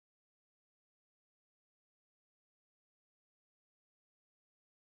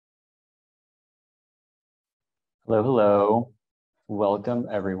Hello, hello. Welcome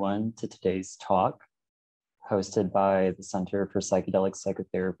everyone to today's talk, hosted by the Center for Psychedelic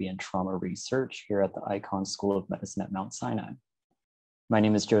Psychotherapy and Trauma Research here at the Icahn School of Medicine at Mount Sinai. My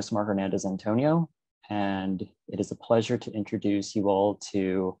name is Josemar Hernandez Antonio, and it is a pleasure to introduce you all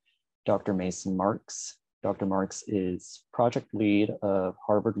to Dr. Mason Marks. Dr. Marks is project lead of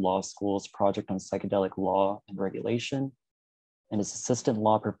Harvard Law School's Project on Psychedelic Law and Regulation, and is assistant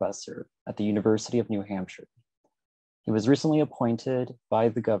law professor at the University of New Hampshire. He was recently appointed by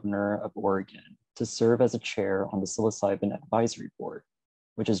the governor of Oregon to serve as a chair on the psilocybin advisory board,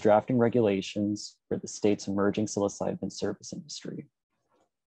 which is drafting regulations for the state's emerging psilocybin service industry.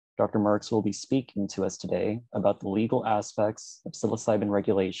 Dr. Marks will be speaking to us today about the legal aspects of psilocybin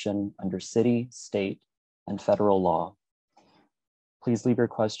regulation under city, state, and federal law. Please leave your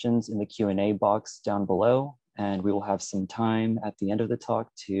questions in the Q&A box down below, and we will have some time at the end of the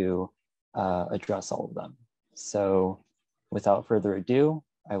talk to address all of them. So without further ado,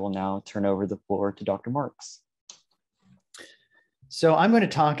 I will now turn over the floor to Dr. Marks. So I'm going to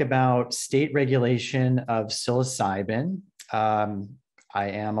talk about state regulation of psilocybin. I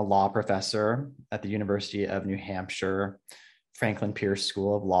am a law professor at the University of New Hampshire, Franklin Pierce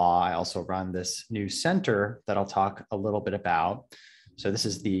School of Law. I also run this new center that I'll talk a little bit about. So this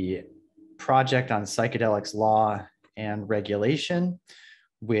is the Project on Psychedelics Law and Regulation,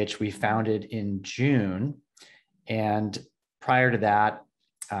 which we founded in June. And prior to that,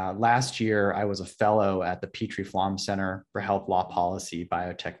 last year, I was a fellow at the Petrie-Flom Center for Health Law Policy,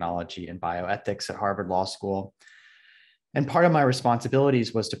 Biotechnology, and Bioethics at Harvard Law School. And part of my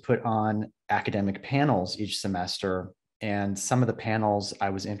responsibilities was to put on academic panels each semester. And some of the panels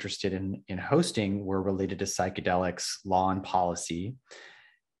I was interested in hosting were related to psychedelics, law, and policy.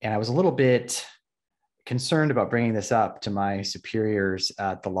 And I was a little bit concerned about bringing this up to my superiors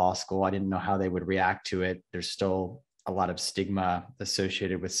at the law school. I didn't know how they would react to it. There's still a lot of stigma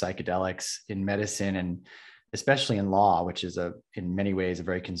associated with psychedelics in medicine and especially in law, which is in many ways a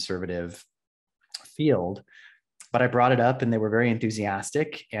very conservative field. But I brought it up and they were very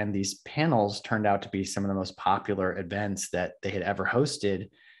enthusiastic. And these panels turned out to be some of the most popular events that they had ever hosted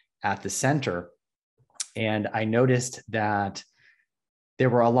at the center. And I noticed that there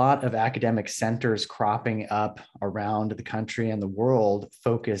were a lot of academic centers cropping up around the country and the world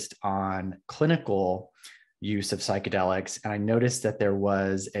focused on clinical use of psychedelics. And I noticed that there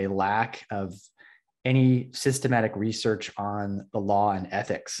was a lack of any systematic research on the law and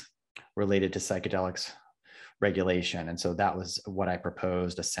ethics related to psychedelics regulation. And so that was what I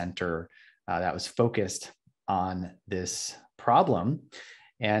proposed, a center that was focused on this problem.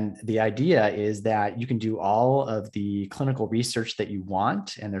 And the idea is that you can do all of the clinical research that you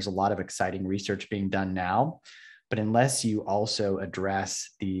want, and there's a lot of exciting research being done now, but unless you also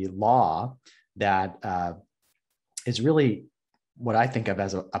address the law that is really what I think of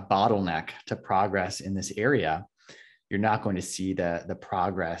as a bottleneck to progress in this area, you're not going to see the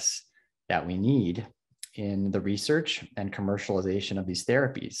progress that we need in the research and commercialization of these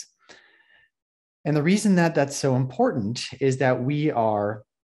therapies. And the reason that that's so important is that we are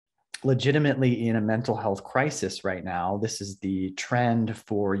legitimately in a mental health crisis right now. This is the trend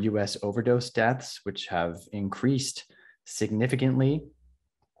for US overdose deaths, which have increased significantly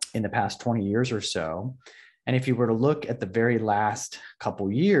in the past 20 years or so. And if you were to look at the very last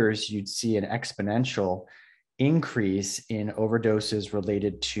couple years, you'd see an exponential increase in overdoses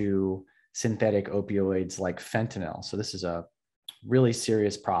related to synthetic opioids like fentanyl. So this is a really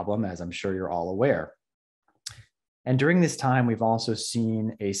serious problem, as I'm sure you're all aware. And during this time, we've also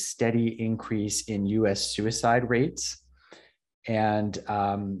seen a steady increase in US suicide rates. And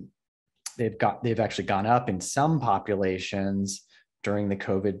they've actually gone up in some populations during the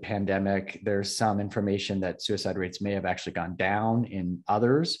COVID pandemic. There's some information that suicide rates may have actually gone down in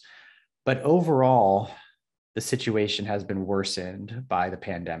others. But overall, the situation has been worsened by the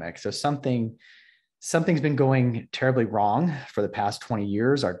pandemic. So something's been going terribly wrong for the past 20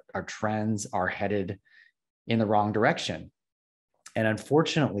 years. Our trends are headed in the wrong direction. And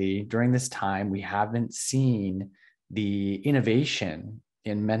unfortunately, during this time, we haven't seen the innovation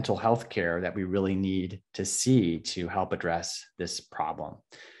in mental health care that we really need to see to help address this problem.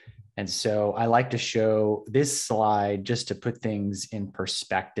 And so I like to show this slide just to put things in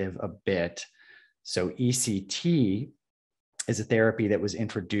perspective a bit. So ECT is a therapy that was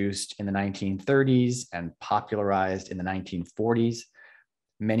introduced in the 1930s and popularized in the 1940s.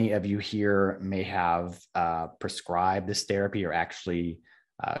 Many of you here may have prescribed this therapy or actually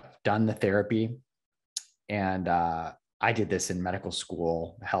done the therapy. And I did this in medical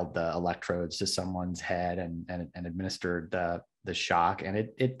school, held the electrodes to someone's head and administered the shock. And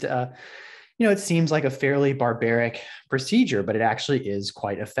it it seems like a fairly barbaric procedure, but it actually is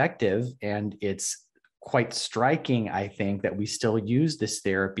quite effective. And it's quite striking, I think, that we still use this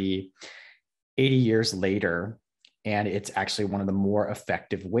therapy 80 years later. And it's actually one of the more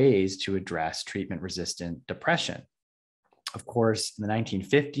effective ways to address treatment-resistant depression. Of course, in the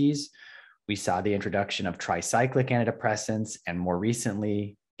 1950s, we saw the introduction of tricyclic antidepressants, and more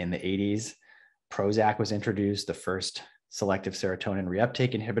recently, in the 80s, Prozac was introduced, the first selective serotonin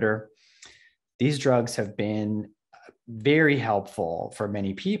reuptake inhibitor. These drugs have been very helpful for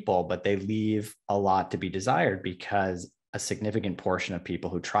many people, but they leave a lot to be desired because a significant portion of people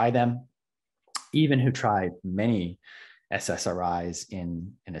who try them, even who try many SSRIs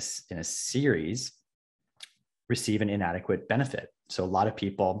in a series, receive an inadequate benefit. So a lot of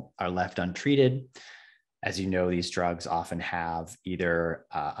people are left untreated. As you know, these drugs often have either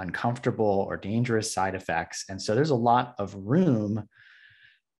uncomfortable or dangerous side effects. And so there's a lot of room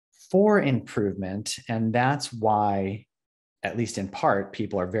for improvement. And that's why, at least in part,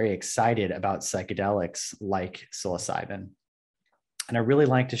 people are very excited about psychedelics like psilocybin. And I really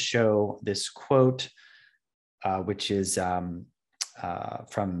like to show this quote, which is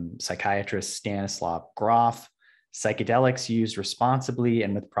from psychiatrist Stanislav Grof. Psychedelics used responsibly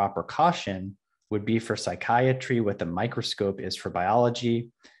and with proper caution would be for psychiatry what the microscope is for biology,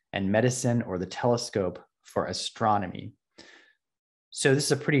 and medicine or the telescope for astronomy. So this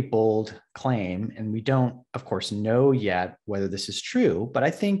is a pretty bold claim, and we don't, of course, know yet whether this is true, but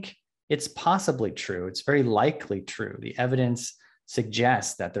I think it's possibly true. It's very likely true. The evidence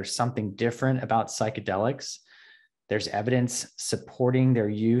suggests that there's something different about psychedelics. There's evidence supporting their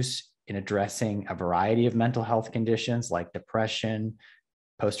use in addressing a variety of mental health conditions like depression,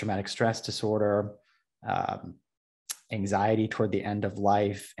 post-traumatic stress disorder, anxiety toward the end of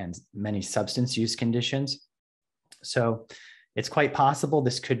life, and many substance use conditions. So it's quite possible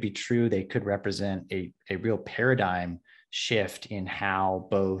this could be true. They could represent a real paradigm shift in how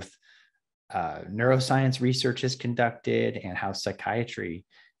both neuroscience research is conducted and how psychiatry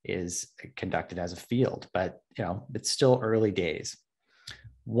is conducted as a field. But it's still early days.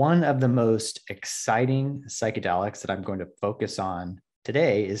 One of the most exciting psychedelics that I'm going to focus on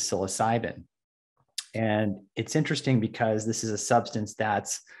today is psilocybin. And it's interesting because this is a substance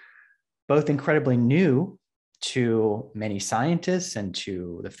that's both incredibly new to many scientists and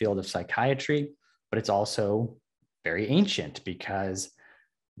to the field of psychiatry, but it's also very ancient because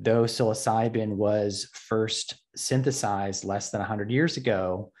though psilocybin was first synthesized less than 100 years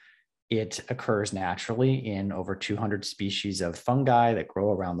ago, it occurs naturally in over 200 species of fungi that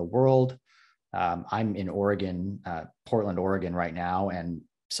grow around the world. I'm in Oregon, Portland, Oregon right now, and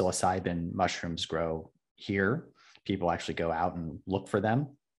psilocybin mushrooms grow here. People actually go out and look for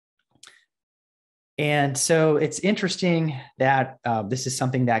them. And so it's interesting that this is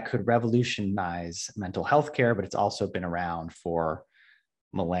something that could revolutionize mental health care, but it's also been around for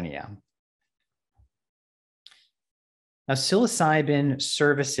millennia. Now, psilocybin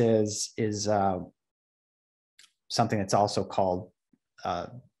services is something that's also called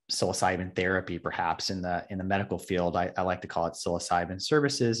psilocybin therapy, perhaps in the medical field. I like to call it psilocybin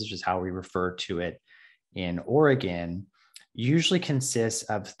services, which is how we refer to it in Oregon. Usually consists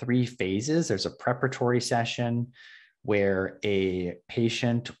of 3 phases. There's a preparatory session where a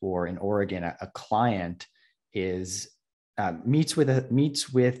patient, or in Oregon, a client meets with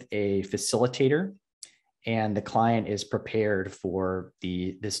a facilitator, and the client is prepared for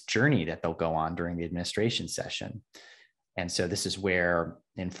this journey that they'll go on during the administration session. And so this is where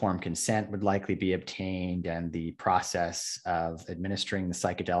informed consent would likely be obtained, and the process of administering the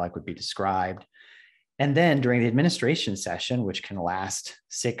psychedelic would be described. And then during the administration session, which can last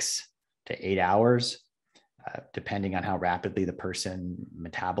 6 to 8 hours, depending on how rapidly the person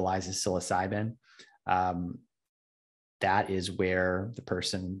metabolizes psilocybin, that is where the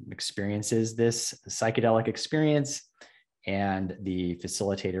person experiences this psychedelic experience, and the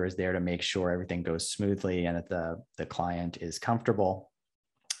facilitator is there to make sure everything goes smoothly and that the client is comfortable.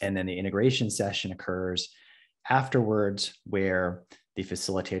 And then the integration session occurs afterwards, where the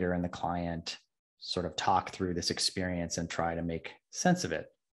facilitator and the client sort of talk through this experience and try to make sense of it.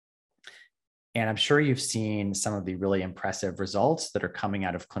 And I'm sure you've seen some of the really impressive results that are coming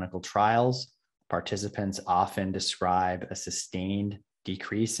out of clinical trials. Participants often describe a sustained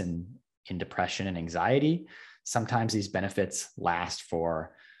decrease in depression and anxiety. Sometimes these benefits last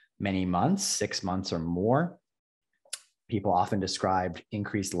for many months, 6 months or more. People often described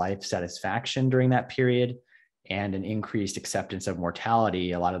increased life satisfaction during that period and an increased acceptance of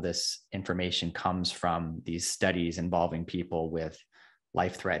mortality. A lot of this information comes from these studies involving people with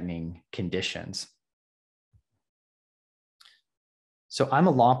life-threatening conditions. So I'm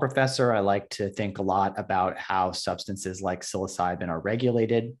a law professor. I like to think a lot about how substances like psilocybin are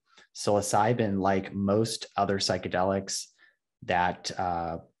regulated. Psilocybin, like most other psychedelics that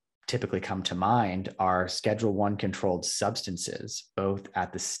typically come to mind, are Schedule I controlled substances, both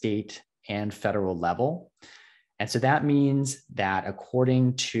at the state and federal level. And so that means that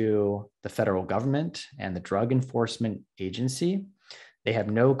according to the federal government and the Drug Enforcement Agency, they have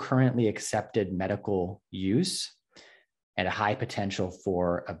no currently accepted medical use and a high potential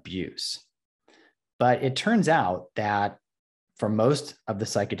for abuse. But it turns out that for most of the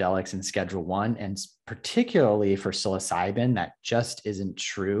psychedelics in Schedule I, and particularly for psilocybin, that just isn't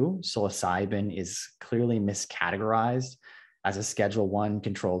true. Psilocybin is clearly miscategorized as a Schedule I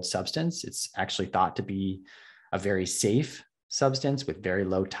controlled substance. It's actually thought to be a very safe substance with very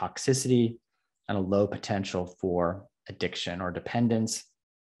low toxicity and a low potential for addiction or dependence.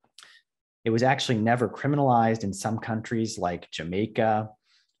 It was actually never criminalized in some countries like Jamaica.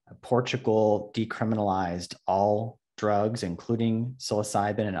 Portugal decriminalized all drugs, including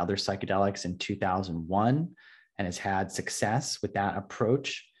psilocybin and other psychedelics, in 2001, and has had success with that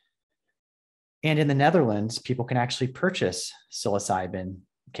approach. And in the Netherlands, people can actually purchase psilocybin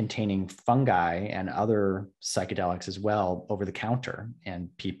containing fungi and other psychedelics as well over the counter.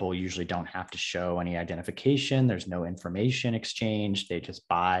 And people usually don't have to show any identification. There's no information exchange. They just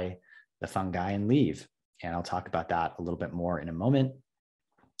buy the fungi and leave. And I'll talk about that a little bit more in a moment.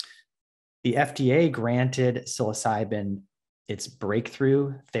 The FDA granted psilocybin its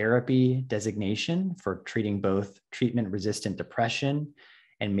breakthrough therapy designation for treating both treatment-resistant depression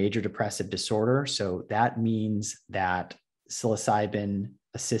and major depressive disorder. So that means that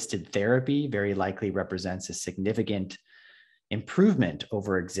psilocybin-assisted therapy very likely represents a significant improvement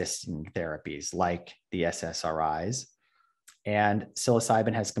over existing therapies like the SSRIs. And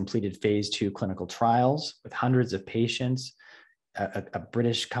psilocybin has completed phase 2 clinical trials with hundreds of patients. A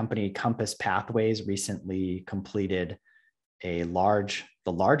British company, Compass Pathways, recently completed the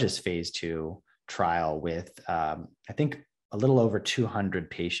largest phase 2 trial with, I think, a little over 200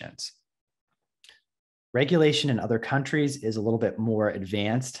 patients. Regulation in other countries is a little bit more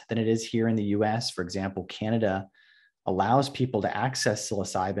advanced than it is here in the US. For example, Canada allows people to access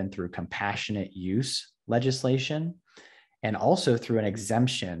psilocybin through compassionate use legislation, and also through an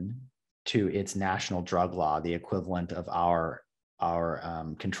exemption to its national drug law, the equivalent of our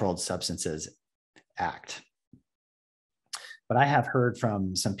Controlled Substances Act. But I have heard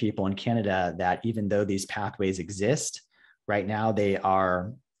from some people in Canada that even though these pathways exist, right now they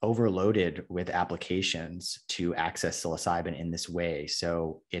are overloaded with applications to access psilocybin in this way.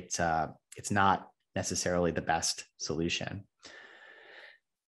 So it's not necessarily the best solution.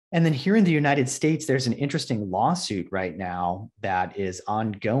 And then here in the United States, there's an interesting lawsuit right now that is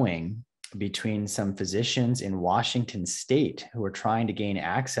ongoing between some physicians in Washington state who are trying to gain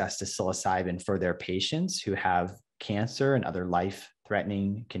access to psilocybin for their patients who have cancer and other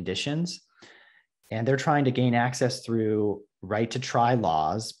life-threatening conditions. And they're trying to gain access through right to try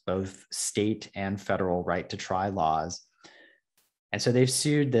laws, both state and federal right to try laws. And so they've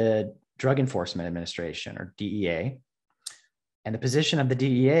sued the Drug Enforcement Administration, or DEA. And the position of the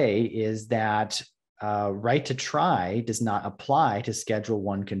DEA is that right to try does not apply to Schedule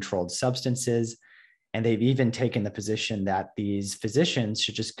I controlled substances. And they've even taken the position that these physicians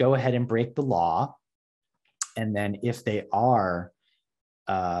should just go ahead and break the law. And then if they are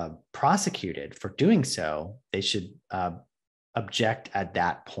prosecuted for doing so, they should object at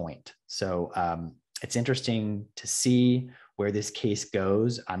that point. So it's interesting to see where this case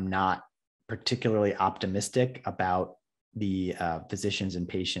goes. I'm not particularly optimistic about the physicians and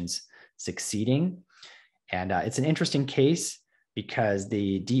patients succeeding. And it's an interesting case because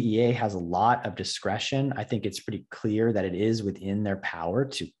the DEA has a lot of discretion. I think it's pretty clear that it is within their power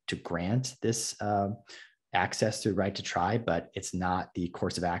to grant this access through right to try, but it's not the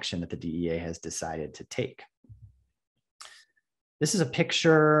course of action that the DEA has decided to take. This is a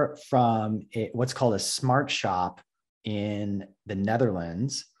picture from what's called a smart shop in the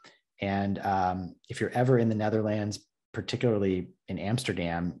Netherlands. And if you're ever in the Netherlands, particularly in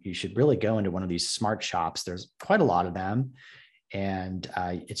Amsterdam, you should really go into one of these smart shops. There's quite a lot of them. And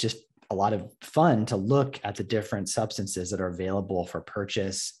it's just a lot of fun to look at the different substances that are available for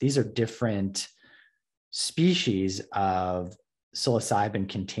purchase. These are different species of psilocybin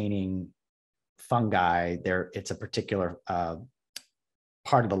containing fungi. It's a particular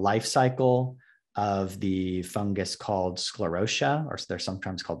part of the life cycle of the fungus called sclerotia, or they're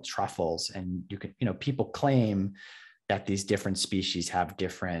sometimes called truffles. And people claim that these different species have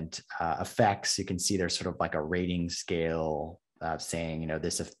different effects. You can see there's sort of like a rating scale saying,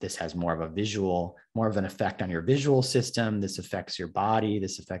 this has more of an effect on your visual system. This affects your body.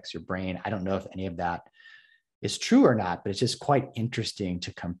 This affects your brain. I don't know if any of that is true or not, but it's just quite interesting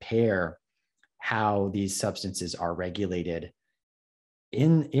to compare how these substances are regulated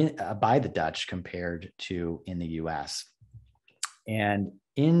by the Dutch compared to in the US. And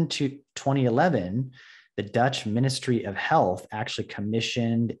into 2011, the Dutch Ministry of Health actually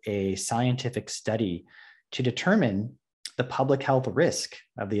commissioned a scientific study to determine the public health risk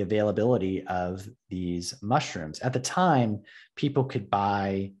of the availability of these mushrooms. At the time, people could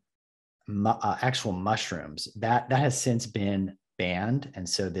buy actual mushrooms. That has since been banned. And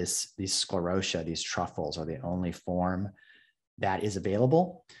so these sclerotia, these truffles, are the only form that is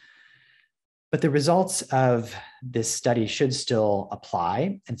available. But the results of this study should still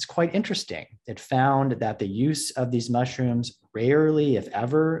apply. And it's quite interesting. It found that the use of these mushrooms rarely, if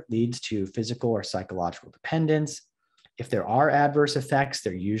ever, leads to physical or psychological dependence. If there are adverse effects,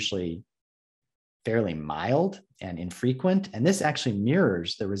 they're usually fairly mild and infrequent. And this actually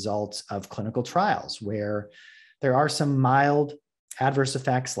mirrors the results of clinical trials where there are some mild adverse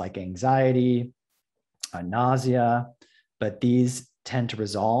effects like anxiety, nausea, but these tend to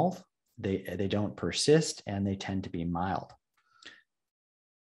resolve. They don't persist, and they tend to be mild.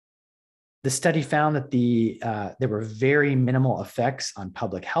 The study found that there were very minimal effects on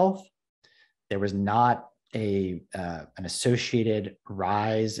public health. There was not an associated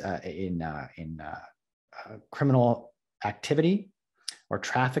rise in criminal activity or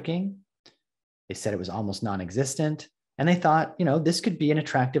trafficking. They said it was almost non-existent, and they thought, this could be an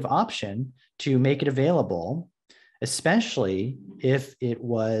attractive option to make it available, especially if it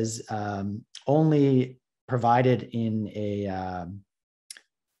was only provided in an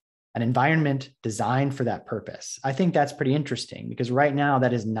environment designed for that purpose. I think that's pretty interesting because right now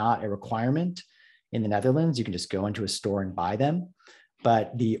that is not a requirement in the Netherlands. You can just go into a store and buy them.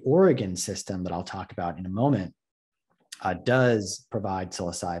 But the Oregon system that I'll talk about in a moment does provide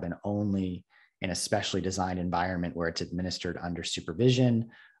psilocybin only in a specially designed environment where it's administered under supervision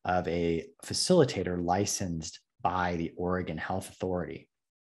of a facilitator licensed by the Oregon Health Authority.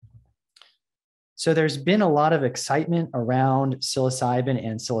 So there's been a lot of excitement around psilocybin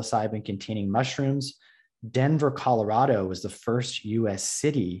and psilocybin-containing mushrooms. Denver, Colorado was the first US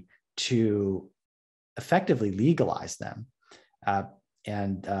city to effectively legalize them.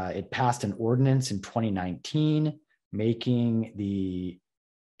 It passed an ordinance in 2019, making the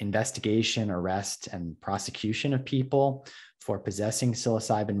investigation, arrest, and prosecution of people for possessing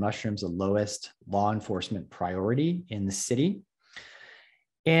psilocybin mushrooms the lowest law enforcement priority in the city.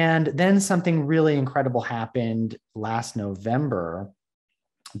 And then something really incredible happened last November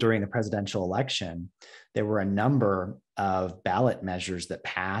during the presidential election. There were a number of ballot measures that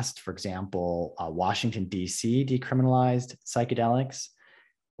passed. For example, Washington, D.C. decriminalized psychedelics.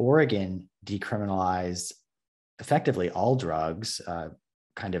 Oregon decriminalized effectively all drugs,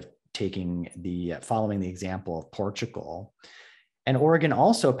 kind of following the example of Portugal. And Oregon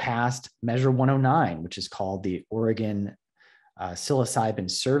also passed Measure 109, which is called the Oregon Psilocybin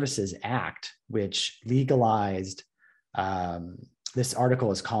Services Act, which legalized, this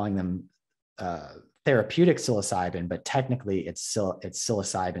article is calling them therapeutic psilocybin, but technically it's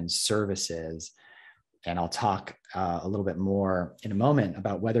psilocybin services. And I'll talk a little bit more in a moment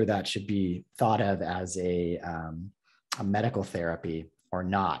about whether that should be thought of as a medical therapy or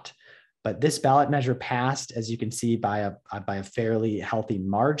not. But this ballot measure passed, as you can see, by a fairly healthy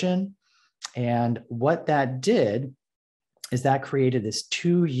margin. And what that did is that created this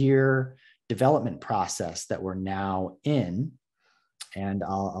 2-year development process that we're now in. And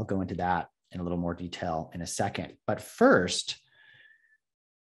I'll go into that in a little more detail in a second. But first,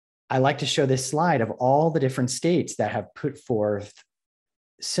 I like to show this slide of all the different states that have put forth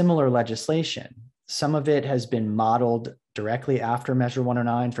similar legislation. Some of it has been modeled directly after Measure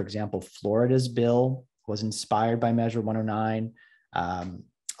 109. For example, Florida's bill was inspired by Measure 109.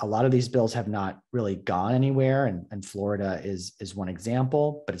 A lot of these bills have not really gone anywhere, and Florida is one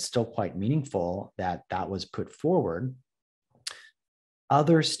example, but it's still quite meaningful that that was put forward.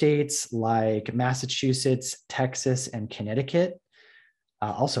 Other states like Massachusetts, Texas, and Connecticut,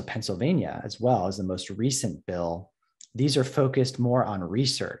 also Pennsylvania as well as the most recent bill, these are focused more on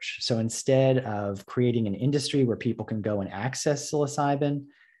research. So instead of creating an industry where people can go and access psilocybin,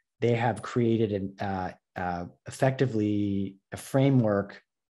 they have created effectively a framework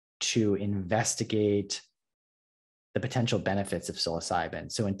to investigate the potential benefits of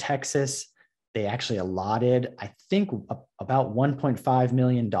psilocybin. So in Texas, they actually allotted, I think, about $1.5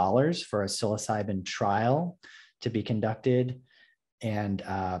 million for a psilocybin trial to be conducted. And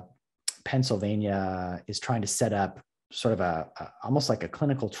Pennsylvania is trying to set up sort of almost like a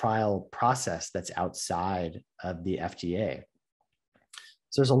clinical trial process that's outside of the FDA.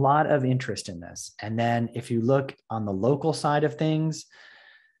 So there's a lot of interest in this. And then if you look on the local side of things,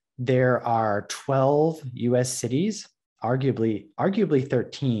 there are 12 US cities, arguably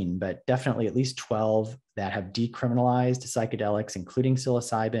 13, but definitely at least 12 that have decriminalized psychedelics, including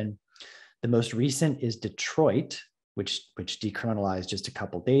psilocybin. The most recent is Detroit, which decriminalized just a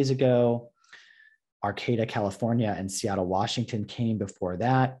couple days ago. Arcata, California, and Seattle, Washington came before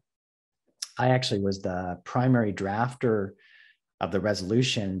that. I actually was the primary drafter of the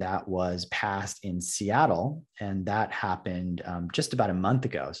resolution that was passed in Seattle, and that happened just about a month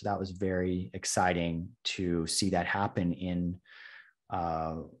ago. So that was very exciting to see that happen in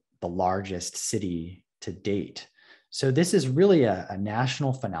the largest city to date. So this is really a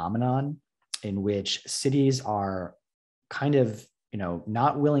national phenomenon in which cities are kind of,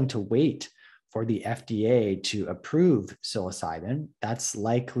 not willing to wait for the FDA to approve psilocybin. That's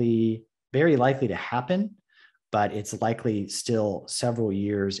very likely to happen, but it's likely still several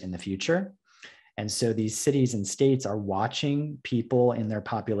years in the future. And so these cities and states are watching people in their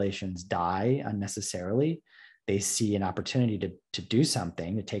populations die unnecessarily. They see an opportunity to do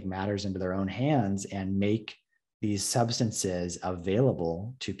something, to take matters into their own hands and make these substances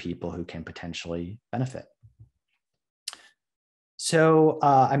available to people who can potentially benefit. So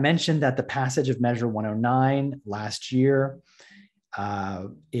I mentioned that the passage of Measure 109 last year,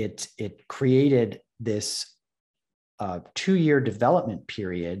 it created this 2-year development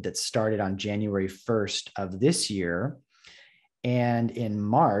period that started on January 1st of this year. And in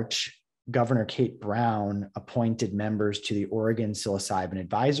March, Governor Kate Brown appointed members to the Oregon Psilocybin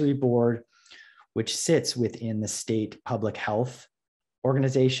Advisory Board, which sits within the state public health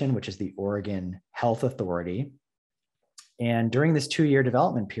organization, which is the Oregon Health Authority. And during this 2-year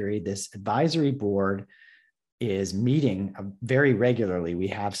development period, this advisory board is meeting very regularly. We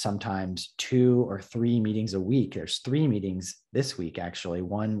have sometimes 2 or 3 meetings a week. There's 3 meetings this week, actually.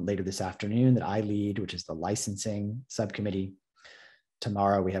 One later this afternoon that I lead, which is the licensing subcommittee.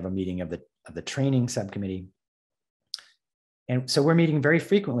 Tomorrow we have a meeting of the training subcommittee. And so we're meeting very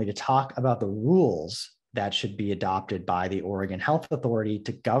frequently to talk about the rules that should be adopted by the Oregon Health Authority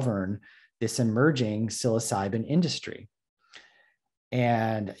to govern this emerging psilocybin industry.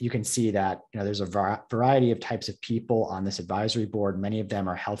 And you can see that there's a variety of types of people on this advisory board. Many of them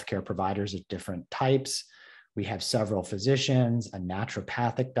are healthcare providers of different types. We have several physicians, a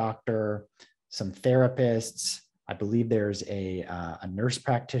naturopathic doctor, some therapists. I believe there's a nurse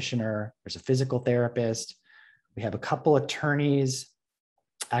practitioner. There's a physical therapist. We have a couple attorneys,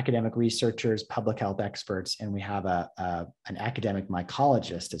 academic researchers, public health experts, and we have an academic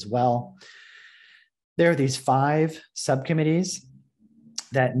mycologist as well. There are these 5 subcommittees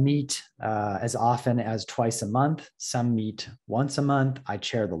that meet as often as twice a month. Some meet once a month. I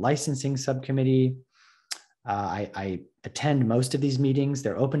chair the licensing subcommittee. I attend most of these meetings.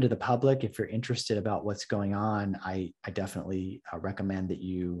 They're open to the public. If you're interested about what's going on, I definitely recommend that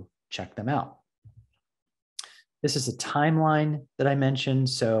you check them out. This is a timeline that I mentioned.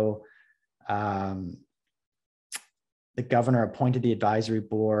 So the governor appointed the advisory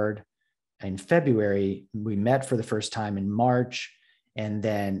board in February. We met for the first time in March. And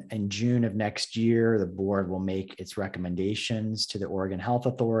then in June of next year, the board will make its recommendations to the Oregon Health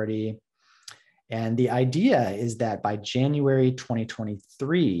Authority. And the idea is that by January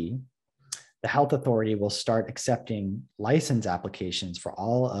 2023, the Health Authority will start accepting license applications for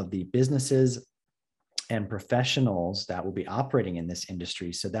all of the businesses and professionals that will be operating in this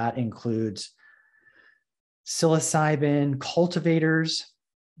industry. So that includes psilocybin cultivators,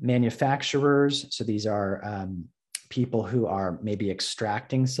 manufacturers. So these are people who are maybe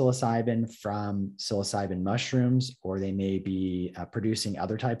extracting psilocybin from psilocybin mushrooms, or they may be producing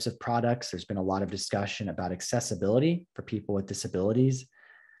other types of products. There's been a lot of discussion about accessibility for people with disabilities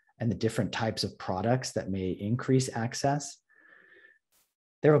and the different types of products that may increase access.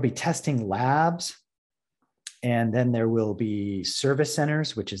 There will be testing labs, and then there will be service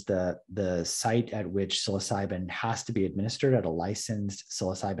centers, which is the site at which psilocybin has to be administered at a licensed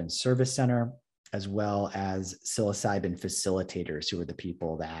psilocybin service center, as well as psilocybin facilitators, who are the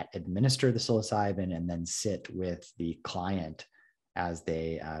people that administer the psilocybin and then sit with the client as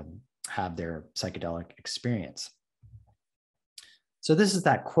they have their psychedelic experience. So this is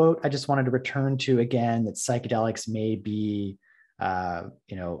that quote I just wanted to return to again, that psychedelics may be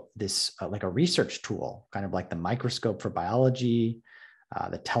this like a research tool, kind of like the microscope for biology,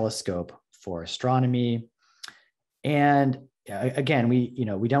 the telescope for astronomy. And again,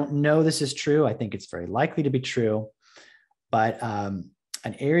 we don't know this is true. I think it's very likely to be true, but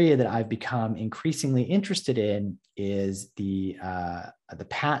an area that I've become increasingly interested in is the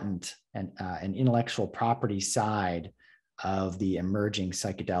patent and intellectual property side of the emerging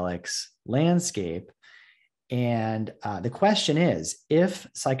psychedelics landscape. And the question is, if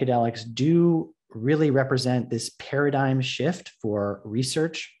psychedelics do really represent this paradigm shift for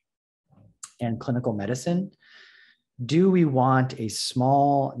research and clinical medicine, do we want a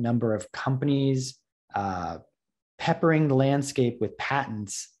small number of companies peppering the landscape with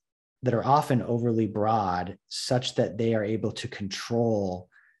patents that are often overly broad, such that they are able to control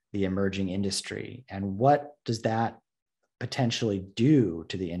the emerging industry? And what does that potentially do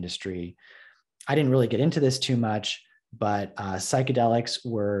to the industry? I didn't really get into this too much, but psychedelics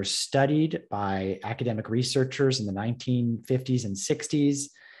were studied by academic researchers in the 1950s and 60s,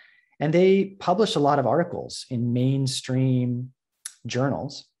 and they published a lot of articles in mainstream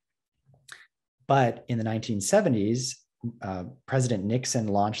journals. But in the 1970s, President Nixon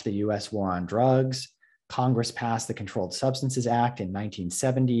launched the US war on drugs. Congress passed the Controlled Substances Act in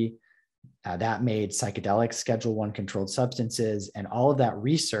 1970. That made psychedelics Schedule I controlled substances, and all of that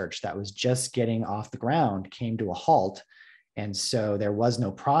research that was just getting off the ground came to a halt. And so there was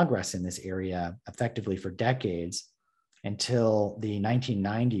no progress in this area effectively for decades, until the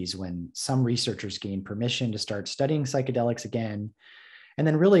 1990s, when some researchers gained permission to start studying psychedelics again. And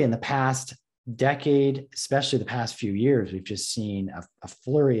then really in the past decade, especially the past few years, we've just seen a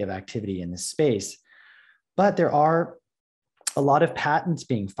flurry of activity in this space. But there are a lot of patents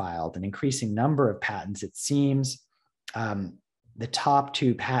being filed, an increasing number of patents, it seems. The top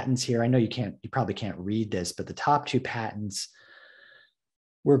two patents here, I know you probably can't read this, but the top two patents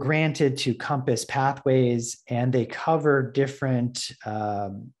were granted to Compass Pathways, and they cover different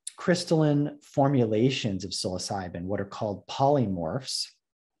crystalline formulations of psilocybin, what are called polymorphs.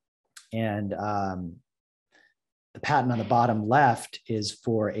 And the patent on the bottom left is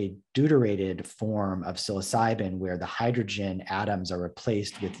for a deuterated form of psilocybin, where the hydrogen atoms are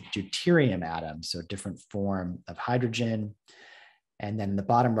replaced with deuterium atoms, so a different form of hydrogen. And then in the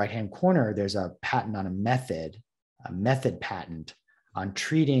bottom right-hand corner, there's a patent on a method patent on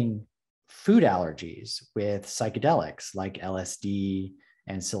treating food allergies with psychedelics like LSD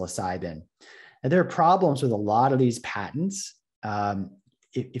and psilocybin. And there are problems with a lot of these patents.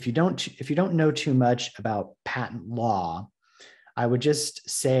 If you don't know too much about patent law, I would just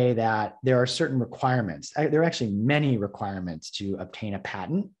say that there are certain requirements. There are actually many requirements to obtain a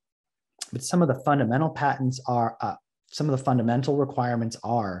patent, but some of the fundamental requirements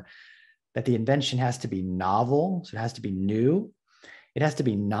are that the invention has to be novel, so it has to be new. It has to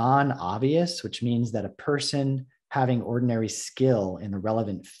be non-obvious, which means that a person having ordinary skill in the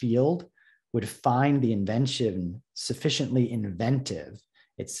relevant field would find the invention sufficiently inventive.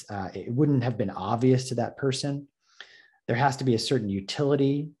 It wouldn't have been obvious to that person. There has to be a certain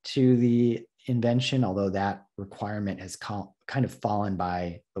utility to the invention, although that requirement has kind of fallen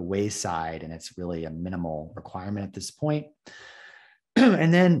by the wayside, and it's really a minimal requirement at this point.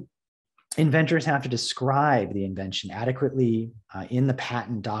 And then inventors have to describe the invention adequately in the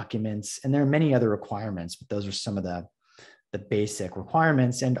patent documents. And there are many other requirements, but those are some of the basic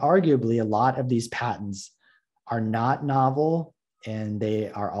requirements. And arguably, a lot of these patents are not novel, and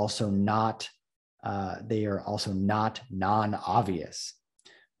they are also not non-obvious,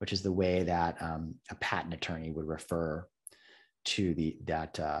 which is the way that a patent attorney would refer to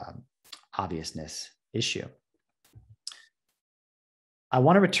that obviousness issue. I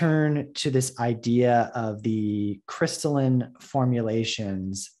want to return to this idea of the crystalline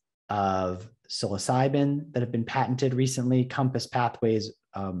formulations of psilocybin that have been patented recently. Compass Pathways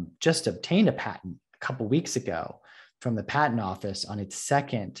just obtained a patent a couple weeks ago from the patent office on its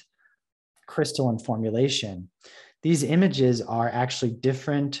second crystalline formulation. These images are actually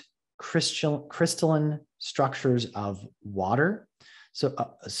different crystalline structures of water.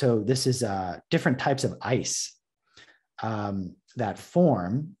 So this is different types of ice that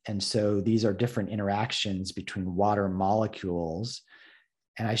form. And so these are different interactions between water molecules.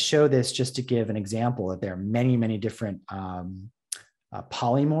 And I show this just to give an example that there are many, many different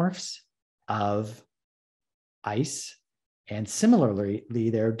polymorphs of ice. And similarly,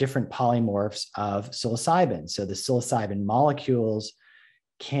 there are different polymorphs of psilocybin. So the psilocybin molecules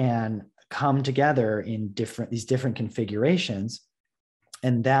can come together in these different configurations.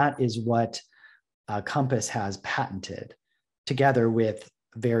 And that is what Compass has patented, together with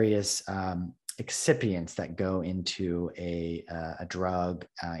various excipients that go into a drug,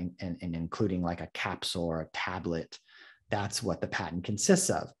 and including like a capsule or a tablet. That's what the patent consists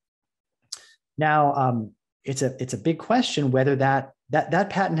of. Now, it's a big question whether that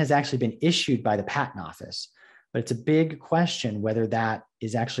patent has actually been issued by the patent office. But it's a big question whether that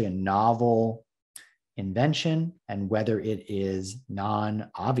is actually a novel invention and whether it is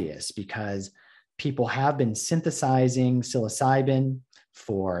non-obvious, because people have been synthesizing psilocybin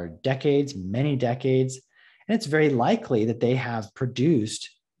for decades, many decades, and it's very likely that they have produced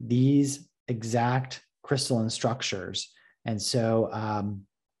these exact crystalline structures. And so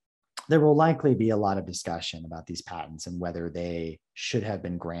there will likely be a lot of discussion about these patents and whether they should have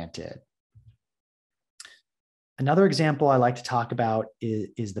been granted. Another example I like to talk about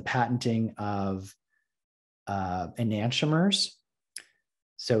is the patenting of enantiomers.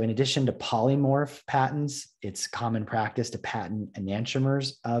 So in addition to polymorph patents, it's common practice to patent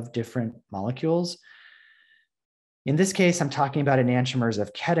enantiomers of different molecules. In this case, I'm talking about enantiomers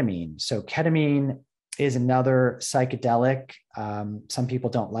of ketamine. So ketamine is another psychedelic. Some people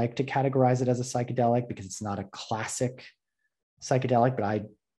don't like to categorize it as a psychedelic because it's not a classic psychedelic, but I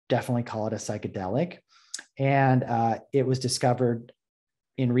definitely call it a psychedelic. And it was discovered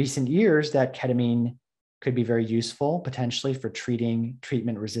in recent years that ketamine could be very useful potentially for treating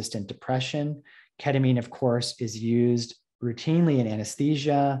treatment-resistant depression. Ketamine, of course, is used routinely in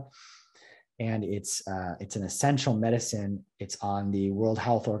anesthesia, and it's an essential medicine. It's on the World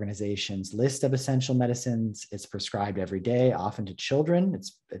Health Organization's list of essential medicines. It's prescribed every day, often to children.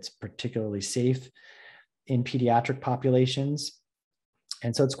 It's particularly safe in pediatric populations.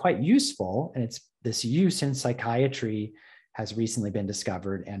 And so it's quite useful, and it's this use in psychiatry has recently been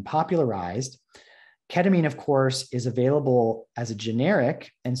discovered and popularized. Ketamine, of course, is available as a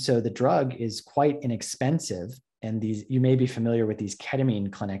generic, and so the drug is quite inexpensive. And you may be familiar with these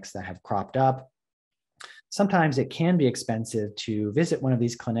ketamine clinics that have cropped up. Sometimes it can be expensive to visit one of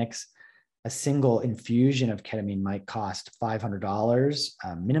these clinics. A single infusion of ketamine might cost $500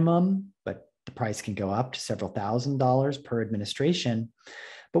 minimum, but the price can go up to several $1,000s per administration.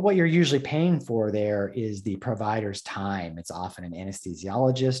 But what you're usually paying for there is the provider's time. It's often an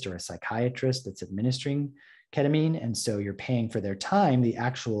anesthesiologist or a psychiatrist that's administering ketamine. And so you're paying for their time. The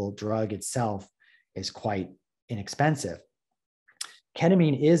actual drug itself is quite inexpensive.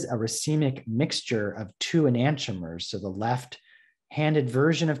 Ketamine is a racemic mixture of two enantiomers. So the left-handed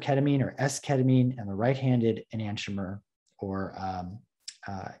version of ketamine, or S-ketamine, and the right-handed enantiomer, or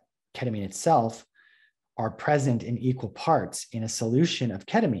ketamine itself, are present in equal parts in a solution of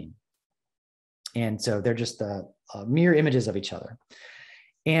ketamine. And so they're just mirror images of each other.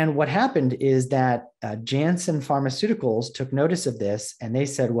 And what happened is that Janssen Pharmaceuticals took notice of this, and they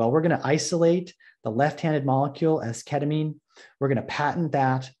said, well, we're going to isolate the left-handed molecule as ketamine. We're going to patent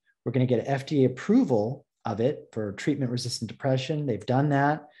that. We're going to get FDA approval of it for treatment-resistant depression. They've done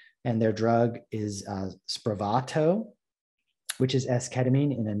that, and their drug is Spravato, which is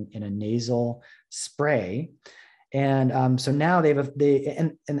S-ketamine in a nasal spray. And so now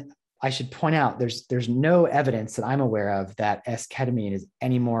and I should point out, there's no evidence that I'm aware of that S-ketamine is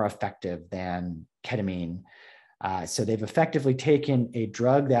any more effective than ketamine. So they've effectively taken a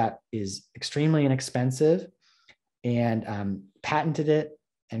drug that is extremely inexpensive and patented it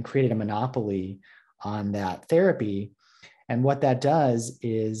and created a monopoly on that therapy. And what that does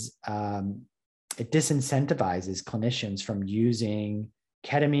is it disincentivizes clinicians from using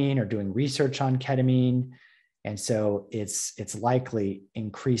ketamine or doing research on ketamine. And so it's likely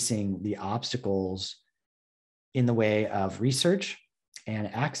increasing the obstacles in the way of research and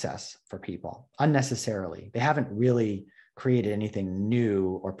access for people unnecessarily. They haven't really created anything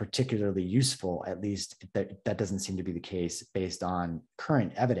new or particularly useful, at least that doesn't seem to be the case based on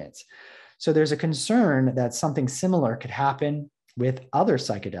current evidence. So there's a concern that something similar could happen with other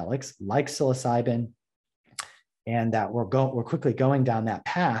psychedelics like psilocybin, and that we're quickly going down that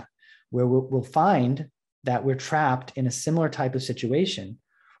path where we'll find that we're trapped in a similar type of situation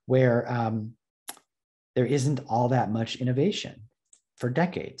where there isn't all that much innovation for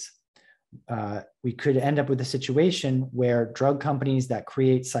decades. We could end up with a situation where drug companies that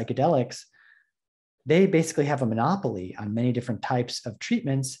create psychedelics, they basically have a monopoly on many different types of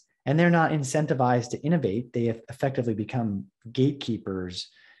treatments, and they're not incentivized to innovate. They have effectively become gatekeepers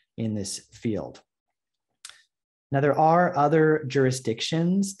in this field. Now, there are other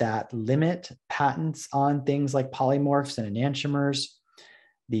jurisdictions that limit patents on things like polymorphs and enantiomers.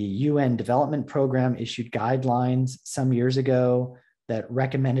 The UN Development Program issued guidelines some years ago that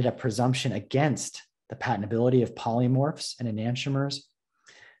recommended a presumption against the patentability of polymorphs and enantiomers.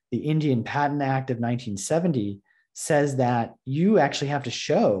 The Indian Patent Act of 1970 says that you actually have to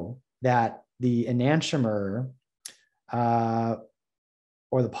show that the enantiomer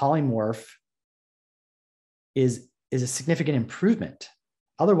or the polymorph is a significant improvement.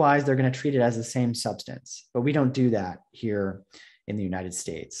 Otherwise, they're going to treat it as the same substance. But we don't do that here in the United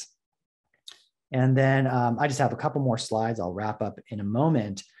States. And then I just have a couple more slides. I'll wrap up in a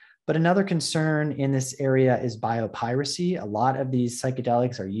moment. But another concern in this area is biopiracy. A lot of these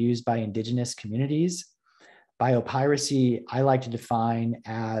psychedelics are used by indigenous communities. Biopiracy, I like to define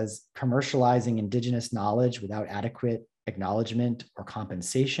as commercializing indigenous knowledge without adequate acknowledgement or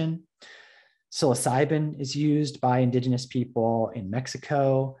compensation. Psilocybin is used by indigenous people in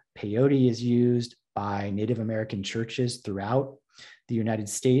Mexico. Peyote is used by Native American churches throughout the United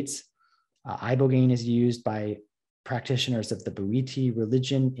States. Ibogaine is used by practitioners of the Bwiti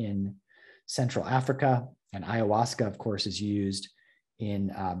religion in Central Africa, and ayahuasca, of course, is used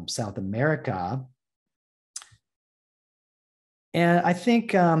in South America. And I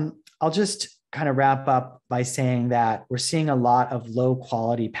think I'll just kind of wrap up by saying that we're seeing a lot of low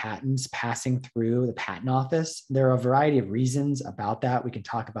quality patents passing through the patent office. There are a variety of reasons about that. We can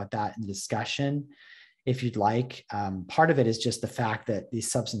talk about that in the discussion if you'd like. Part of it is just the fact that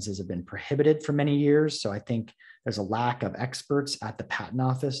these substances have been prohibited for many years. So I think there's a lack of experts at the patent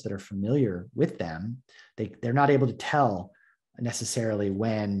office that are familiar with them. They're not able to tell necessarily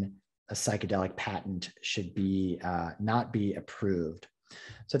when a psychedelic patent should be not be approved.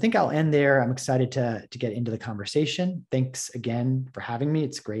 So I think I'll end there. I'm excited to get into the conversation. Thanks again for having me.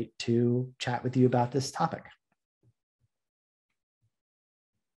 It's great to chat with you about this topic.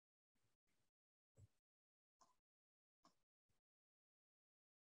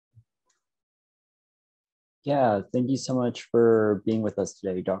 Yeah, thank you so much for being with us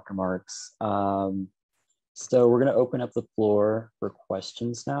today, Dr. Marks. So we're going to open up the floor for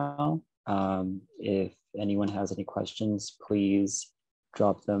questions now. If anyone has any questions, please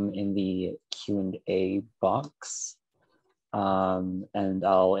drop them in the Q&A box. And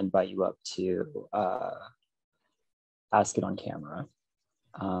I'll invite you up to ask it on camera.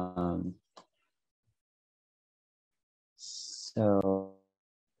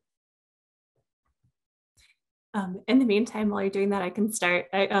 In the meantime, while you're doing that, I can start.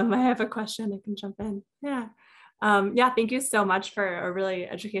 I have a question. I can jump in. Yeah. Yeah, thank you so much for a really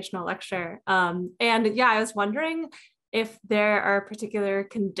educational lecture. And yeah, I was wondering if there are particular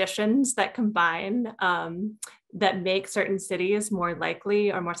conditions that combine that make certain cities more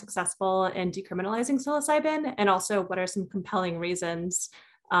likely or more successful in decriminalizing psilocybin, and also what are some compelling reasons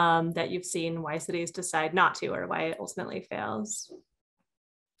that you've seen why cities decide not to, or why it ultimately fails?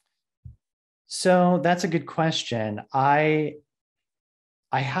 So that's a good question. I'm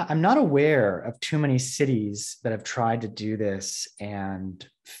not aware of too many cities that have tried to do this and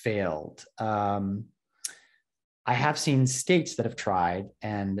failed. I have seen states that have tried,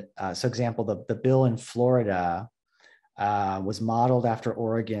 and so example, the bill in Florida was modeled after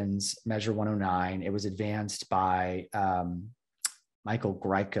Oregon's Measure 109. It was advanced by Michael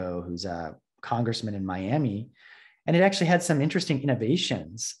Greco, who's a congressman in Miami, and it actually had some interesting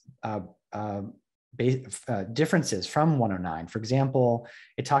innovations. Differences from 109. For example,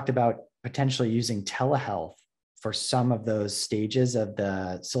 it talked about potentially using telehealth for some of those stages of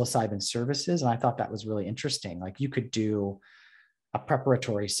the psilocybin services. And I thought that was really interesting. Like you could do a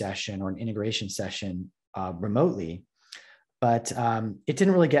preparatory session or an integration session remotely, but it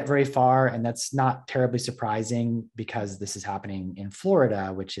didn't really get very far. And that's not terribly surprising because this is happening in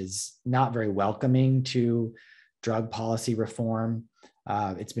Florida, which is not very welcoming to drug policy reform.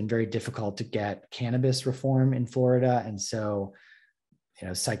 It's been very difficult to get cannabis reform in Florida. And so,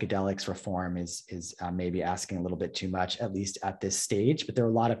 psychedelics reform is maybe asking a little bit too much, at least at this stage, but there are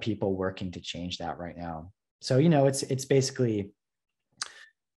a lot of people working to change that right now. So, it's basically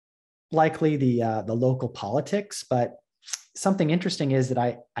likely the local politics, but something interesting is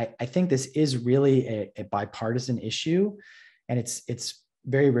that I think this is really a bipartisan issue. And it's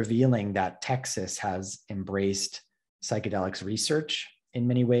very revealing that Texas has embraced psychedelics research in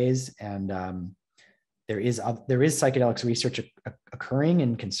many ways, and there is psychedelics research occurring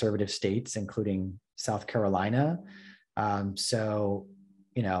in conservative states, including South Carolina. So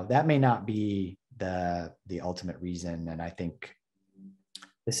that may not be the ultimate reason, and I think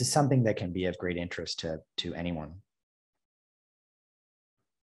this is something that can be of great interest to anyone.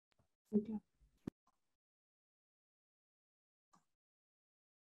 Thank you.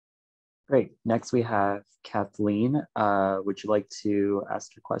 Great. Next we have Kathleen. Would you like to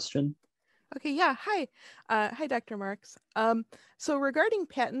ask your question? Okay, yeah, hi. Hi, Dr. Marks. So regarding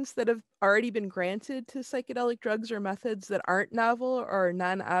patents that have already been granted to psychedelic drugs or methods that aren't novel or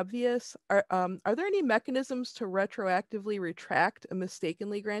non-obvious, are there any mechanisms to retroactively retract a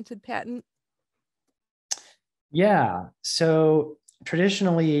mistakenly granted patent? Yeah, so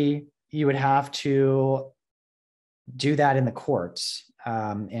traditionally you would have to do that in the courts.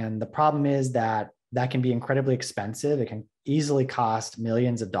 And the problem is that that can be incredibly expensive. It can easily cost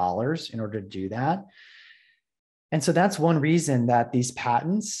millions of dollars in order to do that. And so that's one reason that these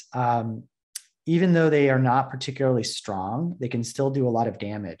patents, even though they are not particularly strong, they can still do a lot of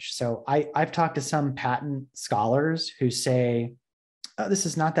damage. So I've talked to some patent scholars who say, oh, this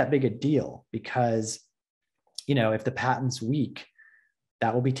is not that big a deal because, if the patent's weak,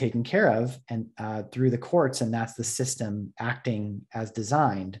 that will be taken care of and through the courts, and that's the system acting as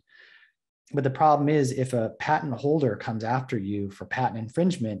designed. But the problem is, if a patent holder comes after you for patent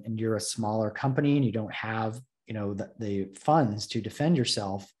infringement and you're a smaller company and you don't have, the funds to defend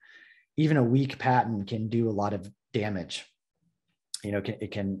yourself, even a weak patent can do a lot of damage.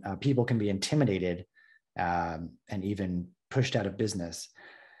 People can be intimidated and even pushed out of business.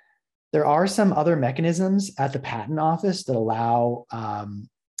 There are some other mechanisms at the patent office that allow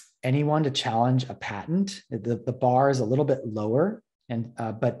anyone to challenge a patent. The bar is a little bit lower, and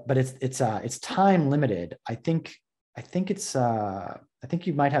but it's time limited. I think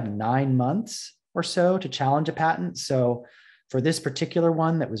you might have 9 months or so to challenge a patent. So for this particular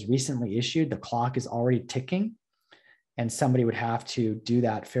one that was recently issued, the clock is already ticking, and somebody would have to do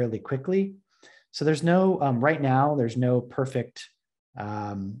that fairly quickly. So there's no right now. There's no perfect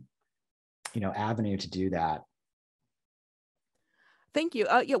avenue to do that. Thank you.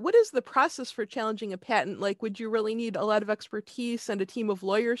 What is the process for challenging a patent? Like, would you really need a lot of expertise and a team of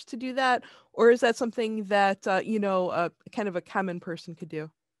lawyers to do that? Or is that something that, kind of a common person could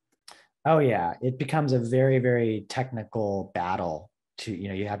do? Oh yeah, it becomes a very, very technical battle to,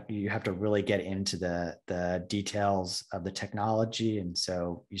 you have to really get into the details of the technology. And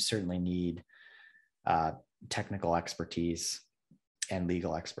so you certainly need technical expertise and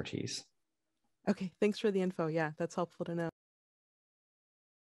legal expertise. Okay, thanks for the info. Yeah, that's helpful to know.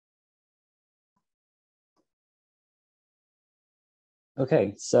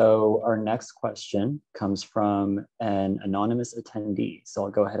 Okay, so our next question comes from an anonymous attendee. So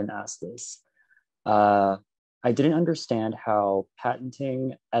I'll go ahead and ask this. I didn't understand how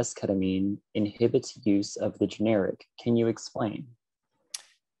patenting esketamine inhibits use of the generic. Can you explain?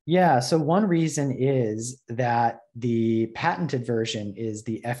 Yeah, so one reason is that the patented version is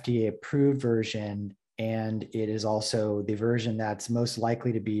the FDA approved version, and it is also the version that's most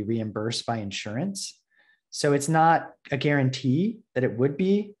likely to be reimbursed by insurance. So it's not a guarantee that it would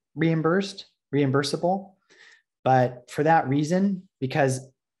be reimbursable. But for that reason, because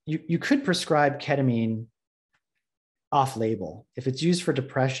you could prescribe ketamine off-label. If it's used for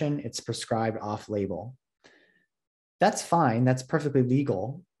depression, it's prescribed off-label. That's fine, that's perfectly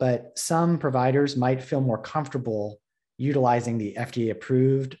legal, but some providers might feel more comfortable utilizing the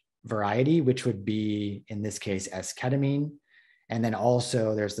FDA-approved variety, which would be, in this case, esketamine. And then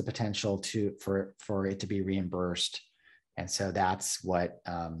also there's the potential for it to be reimbursed. And so that's what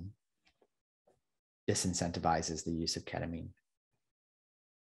disincentivizes the use of ketamine.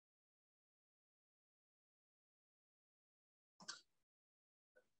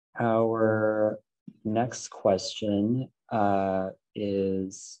 Our next question comes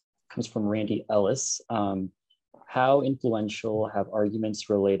from Randy Ellis. How influential have arguments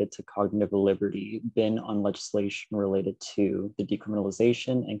related to cognitive liberty been on legislation related to the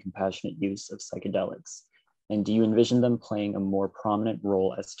decriminalization and compassionate use of psychedelics? And do you envision them playing a more prominent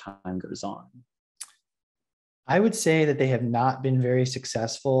role as time goes on? I would say that they have not been very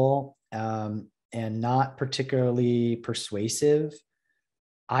successful and not particularly persuasive.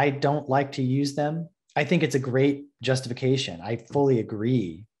 I don't like to use them. I think it's a great justification. I fully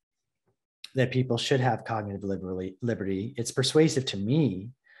agree that people should have cognitive liberty. It's persuasive to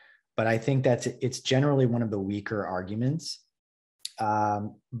me, but I think it's generally one of the weaker arguments.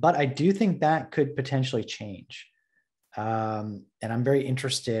 But I do think that could potentially change. And I'm very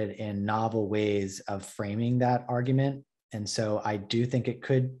interested in novel ways of framing that argument. And so I do think it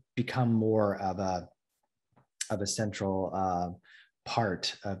could become more of a central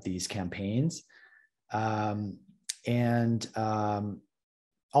part of these campaigns.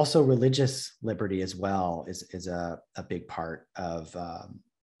 Also religious liberty as well is a big part of,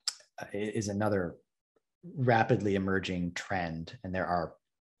 is another rapidly emerging trend. And there are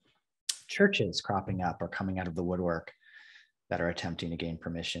churches cropping up or coming out of the woodwork that are attempting to gain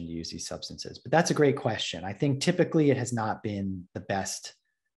permission to use these substances. But that's a great question. I think typically it has not been the best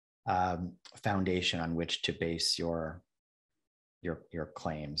foundation on which to base your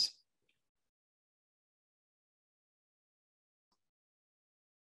claims.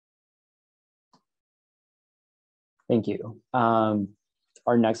 Thank you.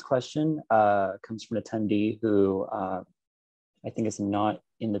 Our next question comes from an attendee who I think is not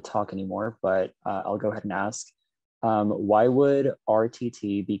in the talk anymore, but I'll go ahead and ask. Why would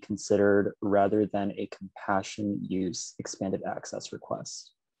RTT be considered rather than a compassionate use expanded access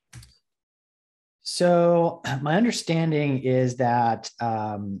request? So my understanding is that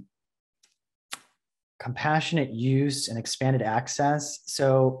compassionate use and expanded access,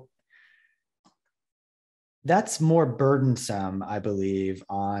 so that's more burdensome, I believe,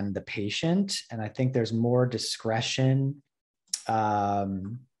 on the patient. And I think there's more discretion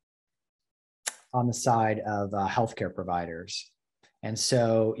on the side of healthcare providers. And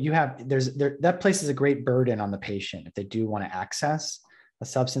so that places a great burden on the patient if they do want to access a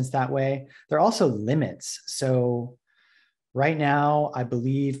substance that way. There are also limits. So right now, I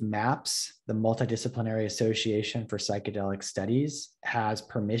believe MAPS, the Multidisciplinary Association for Psychedelic Studies, has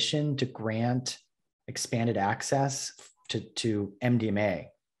permission to grant expanded access to MDMA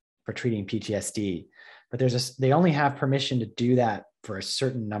for treating PTSD. But they only have permission to do that for a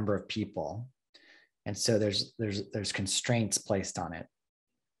certain number of people. And so there's constraints placed on it.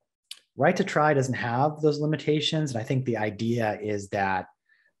 Right to Try doesn't have those limitations. And I think the idea is that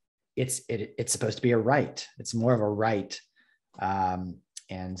it's supposed to be a right. It's more of a right.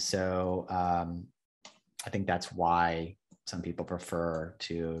 And so I think that's why some people prefer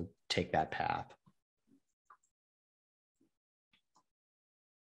to take that path.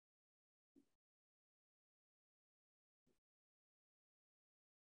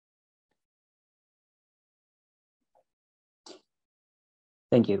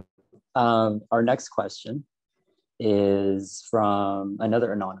 Thank you. Our next question is from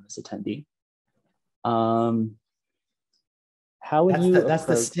another anonymous attendee. How would that's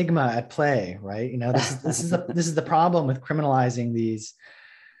the stigma at play, right? You know, this is the problem with criminalizing these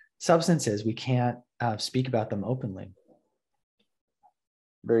substances. We can't speak about them openly.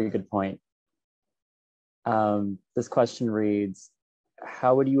 Very good point. This question reads,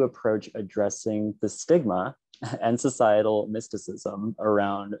 how would you approach addressing the stigma and societal mysticism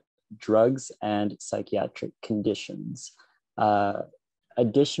around drugs and psychiatric conditions?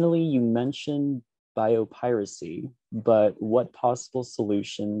 Additionally, you mentioned biopiracy, but what possible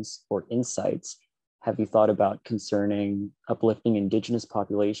solutions or insights have you thought about concerning uplifting Indigenous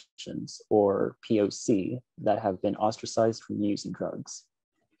populations, or POC, that have been ostracized from using drugs?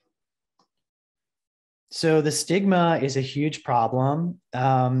 So the stigma is a huge problem.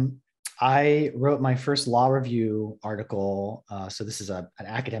 I wrote my first law review article. So this is an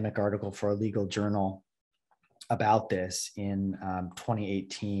academic article for a legal journal about this in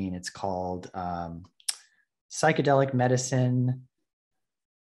 2018. It's called Psychedelic Medicine,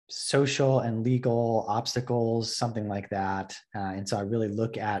 Social and Legal Obstacles, something like that. And so I really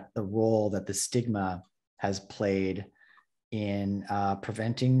look at the role that the stigma has played in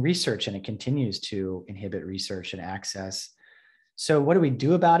preventing research, and it continues to inhibit research and access. So what do we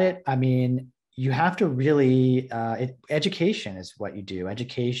do about it? I mean, you have to really, education is what you do.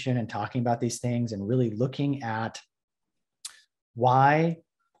 Education and talking about these things and really looking at why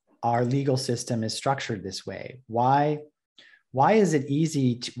our legal system is structured this way. Why is it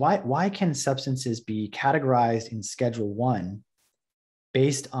easy to, why can substances be categorized in Schedule 1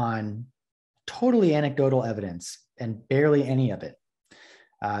 based on totally anecdotal evidence and barely any of it?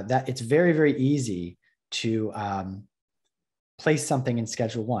 That it's very, very easy to place something in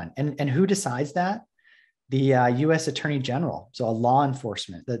Schedule 1. And who decides that? The US Attorney General. So a law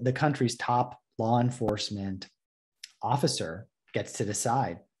enforcement, the country's top law enforcement officer gets to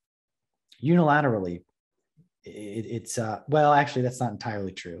decide unilaterally. Well, actually, that's not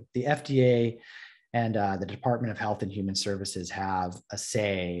entirely true. The FDA and the Department of Health and Human Services have a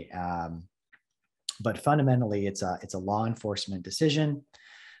say, but fundamentally, it's a law enforcement decision.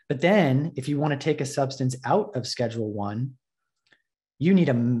 But then, if you want to take a substance out of Schedule 1, you need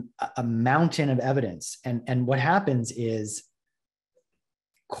a mountain of evidence. And what happens is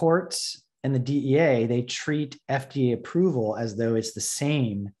courts and the DEA, they treat FDA approval as though it's the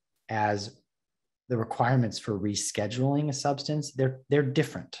same as the requirements for rescheduling a substance. They're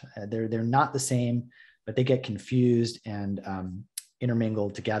different. They're not the same, but they get confused and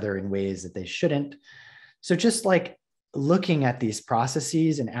intermingled together in ways that they shouldn't. So just like looking at these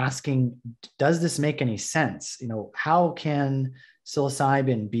processes and asking, does this make any sense? You know, how can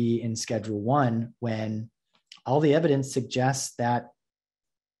psilocybin be in Schedule 1 when all the evidence suggests that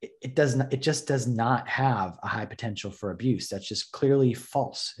it just does not have a high potential for abuse? That's just clearly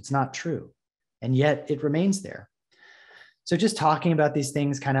false. It's not true. And yet it remains there. So just talking about these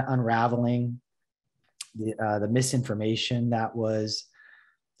things, kind of unraveling the misinformation that was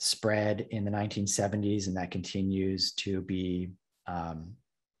spread in the 1970s and that continues to be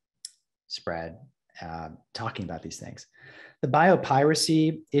spread, talking about these things. The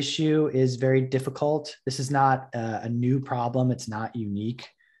biopiracy issue is very difficult. This is not a new problem. It's not unique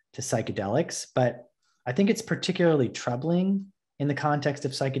to psychedelics, but I think it's particularly troubling in the context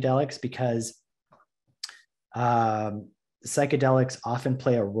of psychedelics because psychedelics often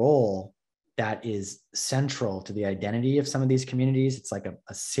play a role that is central to the identity of some of these communities. It's like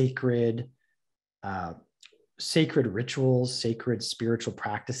a sacred rituals, sacred spiritual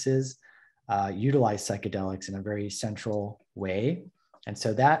practices utilize psychedelics in a very central way. And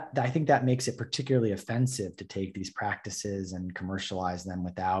so I think that makes it particularly offensive to take these practices and commercialize them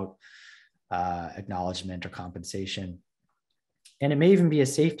without acknowledgement or compensation. And it may even be a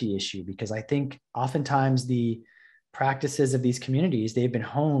safety issue because I think oftentimes the practices of these communities, they've been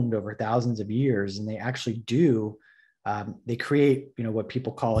honed over thousands of years, and they actually do, they create, what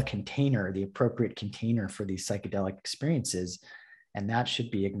people call a container, the appropriate container for these psychedelic experiences, and that should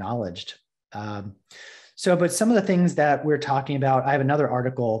be acknowledged. But some of the things that we're talking about, I have another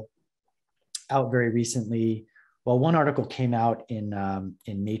article out very recently. Well, one article came out in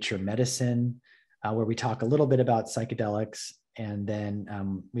Nature Medicine, where we talk a little bit about psychedelics. And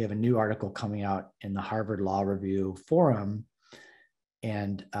then we have a new article coming out in the Harvard Law Review Forum.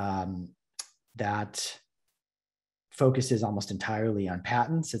 And that focuses almost entirely on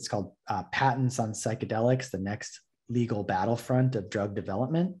patents. It's called Patents on Psychedelics, the Next Legal Battlefront of Drug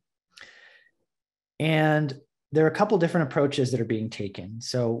Development. And there are a couple different approaches that are being taken.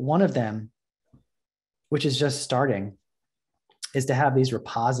 So one of them, which is just starting, is to have these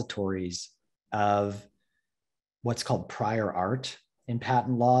repositories of what's called prior art in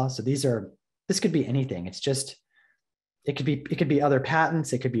patent law. So this could be anything. It could be other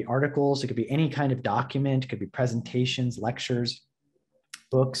patents, it could be articles, it could be any kind of document, it could be presentations, lectures,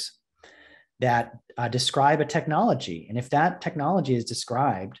 books that describe a technology. And if that technology is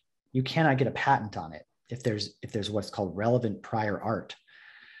described, you cannot get a patent on it if there's what's called relevant prior art.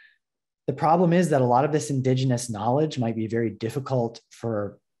 The problem is that a lot of this indigenous knowledge might be very difficult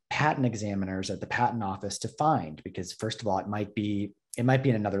for patent examiners at the patent office to find, because first of all, it might be in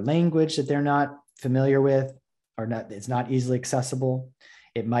another language that they're not familiar with, or it's not easily accessible.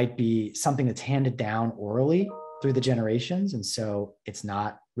 It might be something that's handed down orally through the generations, and so it's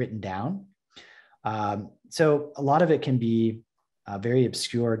not written down. So a lot of it can be very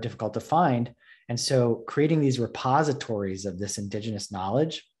obscure, difficult to find. And so creating these repositories of this indigenous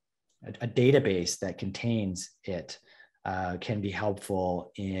knowledge, a database that contains it, can be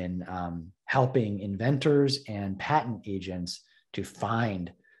helpful in helping inventors and patent agents to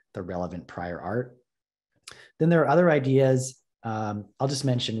find the relevant prior art. Then there are other ideas. I'll just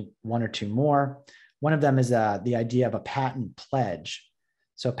mention one or two more. One of them is the idea of a patent pledge.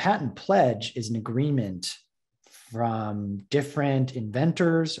 So a patent pledge is an agreement from different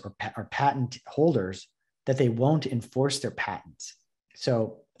inventors or patent holders that they won't enforce their patents.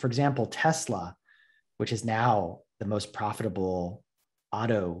 So for example, Tesla, which is now the most profitable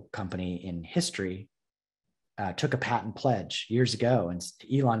auto company in history, took a patent pledge years ago. And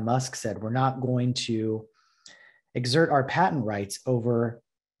Elon Musk said, we're not going to exert our patent rights over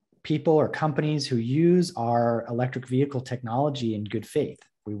people or companies who use our electric vehicle technology in good faith.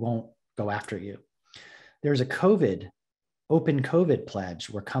 We won't go after you. There's a open COVID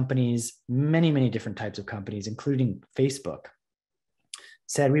pledge where companies, many, many different types of companies, including Facebook,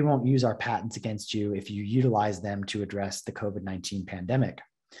 said we won't use our patents against you if you utilize them to address the COVID-19 pandemic.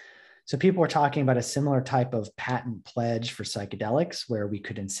 So people are talking about a similar type of patent pledge for psychedelics, where we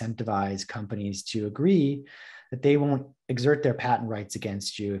could incentivize companies to agree that they won't exert their patent rights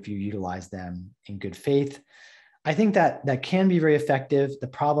against you if you utilize them in good faith. I think that can be very effective. The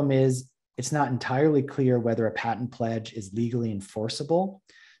problem is it's not entirely clear whether a patent pledge is legally enforceable.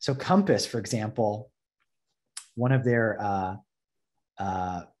 So Compass, for example, one of their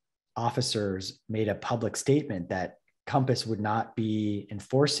officers made a public statement that Compass would not be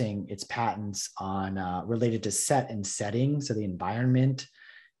enforcing its patents on related to set and setting, so the environment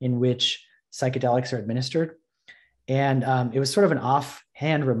in which psychedelics are administered. And it was sort of an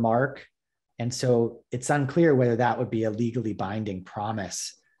offhand remark. And so it's unclear whether that would be a legally binding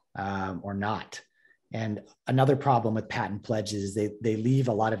promise or not. And another problem with patent pledges is they leave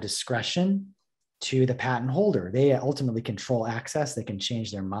a lot of discretion to the patent holder. They ultimately control access. They can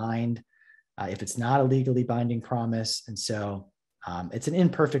change their mind if it's not a legally binding promise. And so it's an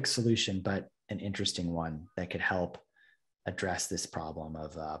imperfect solution, but an interesting one that could help address this problem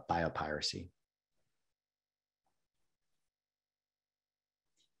of biopiracy.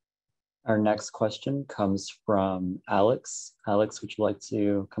 Our next question comes from Alex. Alex, would you like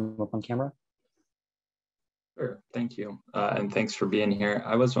to come up on camera? Sure, thank you. And thanks for being here.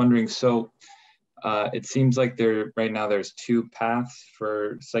 I was wondering, so It seems like right now there's two paths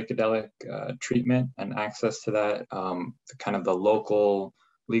for psychedelic treatment and access to that, kind of the local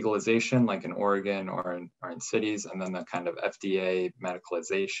legalization, like in Oregon or in cities, and then the kind of FDA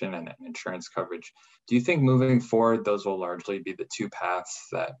medicalization and insurance coverage. Do you think moving forward, those will largely be the two paths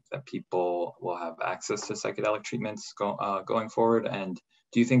that people will have access to psychedelic treatments going forward? And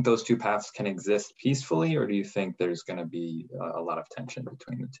do you think those two paths can exist peacefully, or do you think there's going to be a lot of tension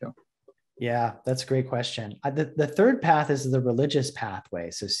between the two? Yeah, that's a great question. The third path is the religious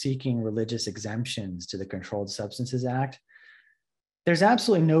pathway. So seeking religious exemptions to the Controlled Substances Act. There's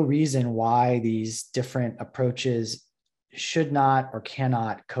absolutely no reason why these different approaches should not or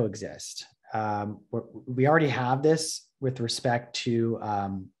cannot coexist. We already have this with respect to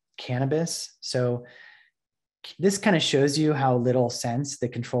cannabis. So this kind of shows you how little sense the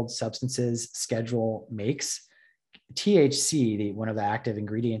controlled substances schedule makes. THC, one of the active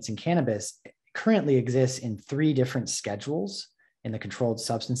ingredients in cannabis, currently exists in 3 different schedules in the controlled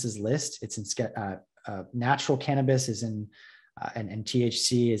substances list. It's in natural cannabis is in, and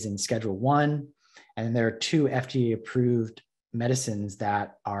THC is in Schedule 1. And then there are 2 FDA approved medicines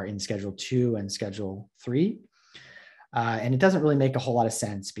that are in Schedule 2 and Schedule 3. And it doesn't really make a whole lot of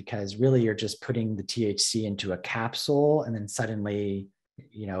sense, because really you're just putting the THC into a capsule, and then suddenly,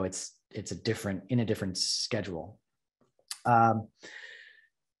 it's in a different schedule.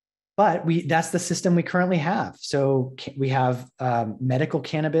 But that's the system we currently have. So we have medical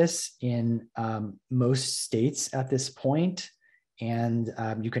cannabis in most states at this point, and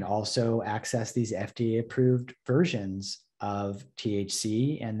you can also access these FDA-approved versions of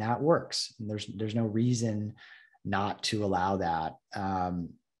THC, and that works. And there's no reason not to allow that.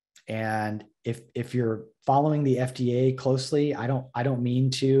 And if you're following the FDA closely, I don't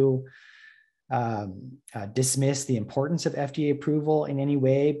mean to dismiss the importance of FDA approval in any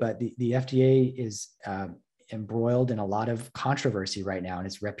way, but the FDA is embroiled in a lot of controversy right now, and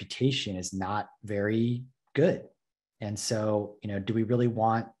its reputation is not very good. And so, do we really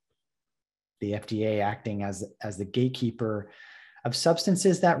want the FDA acting as the gatekeeper of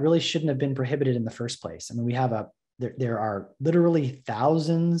substances that really shouldn't have been prohibited in the first place? I mean, there are literally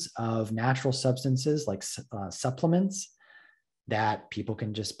thousands of natural substances like supplements that people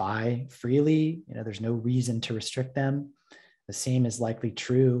can just buy freely. There's no reason to restrict them. The same is likely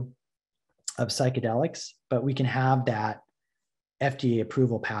true of psychedelics, but we can have that FDA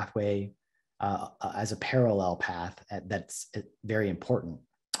approval pathway as a parallel path that's very important,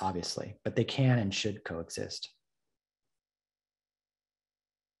 obviously, but they can and should coexist.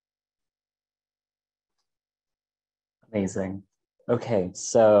 Amazing. Okay,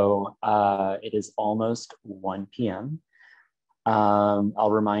 so it is almost 1 p.m.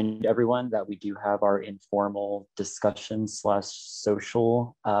 I'll remind everyone that we do have our informal discussion /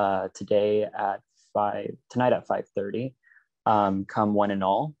 social tonight at 5:30. Come one and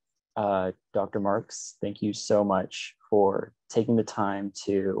all. Dr. Marks, thank you so much for taking the time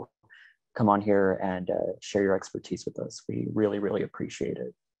to come on here and share your expertise with us. We really, really appreciate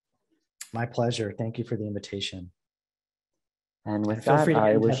it. My pleasure. Thank you for the invitation. And with that,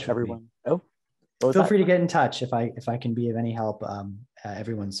 I wish everyone. Feel free to get in touch if I can be of any help.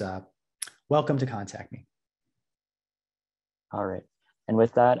 Everyone's welcome to contact me. All right. And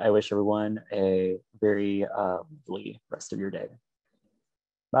with that, I wish everyone a very lovely rest of your day.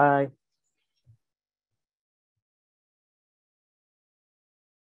 Bye.